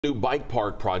New bike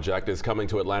park project is coming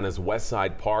to Atlanta's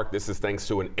Westside Park. This is thanks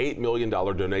to an $8 million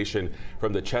donation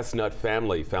from the Chestnut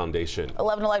Family Foundation.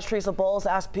 11 Alive's Teresa Bowles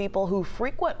asked people who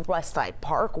frequent Westside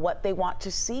Park what they want to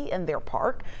see in their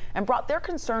park and brought their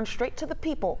concerns straight to the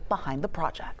people behind the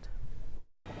project.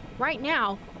 Right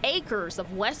now, acres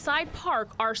of Westside Park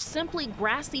are simply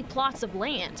grassy plots of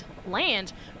land.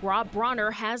 Land Rob Bronner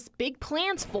has big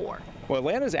plans for. Well,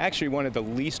 Atlanta is actually one of the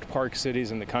least park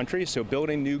cities in the country, so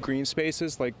building new green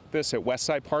spaces like this at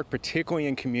Westside Park, particularly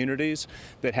in communities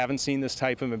that haven't seen this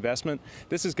type of investment,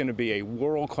 this is going to be a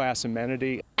world-class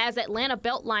amenity. As Atlanta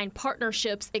Beltline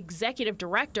Partnerships Executive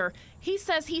Director, he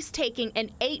says he's taking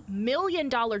an $8 million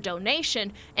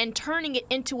donation and turning it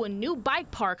into a new bike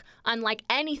park unlike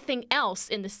anything else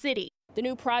in the city. The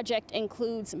new project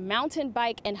includes mountain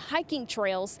bike and hiking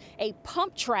trails, a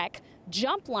pump track,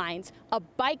 jump lines, a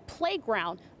bike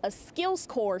playground, a skills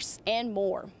course, and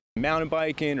more. Mountain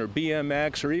biking or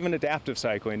BMX or even adaptive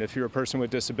cycling. If you're a person with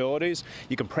disabilities,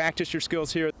 you can practice your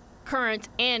skills here. Current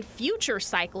and future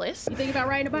cyclists You think about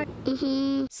riding a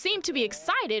bike? seem to be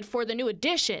excited for the new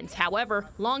additions. However,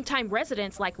 longtime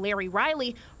residents like Larry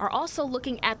Riley are also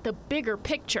looking at the bigger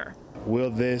picture.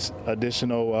 Will this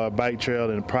additional bike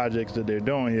trail and projects that they're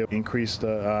doing here increase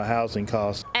the housing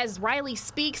costs? As Riley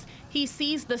speaks, he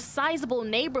sees the sizable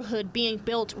neighborhood being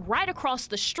built right across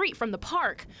the street from the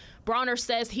park. Bronner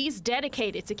says he's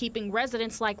dedicated to keeping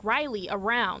residents like Riley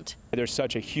around. There's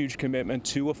such a huge commitment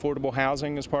to affordable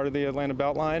housing as part of the Atlanta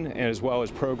Beltline, and as well as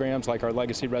programs like our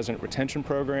Legacy Resident Retention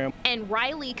Program. And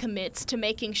Riley commits to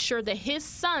making sure that his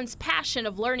son's passion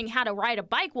of learning how to ride a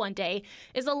bike one day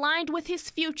is aligned with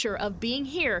his future of being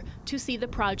here to see the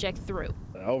project through.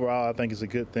 Overall, I think it's a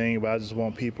good thing, but I just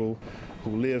want people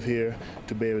who live here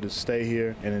to be able to stay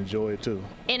here and enjoy it too.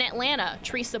 In Atlanta,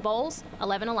 Teresa Bowles,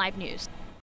 11 Alive News.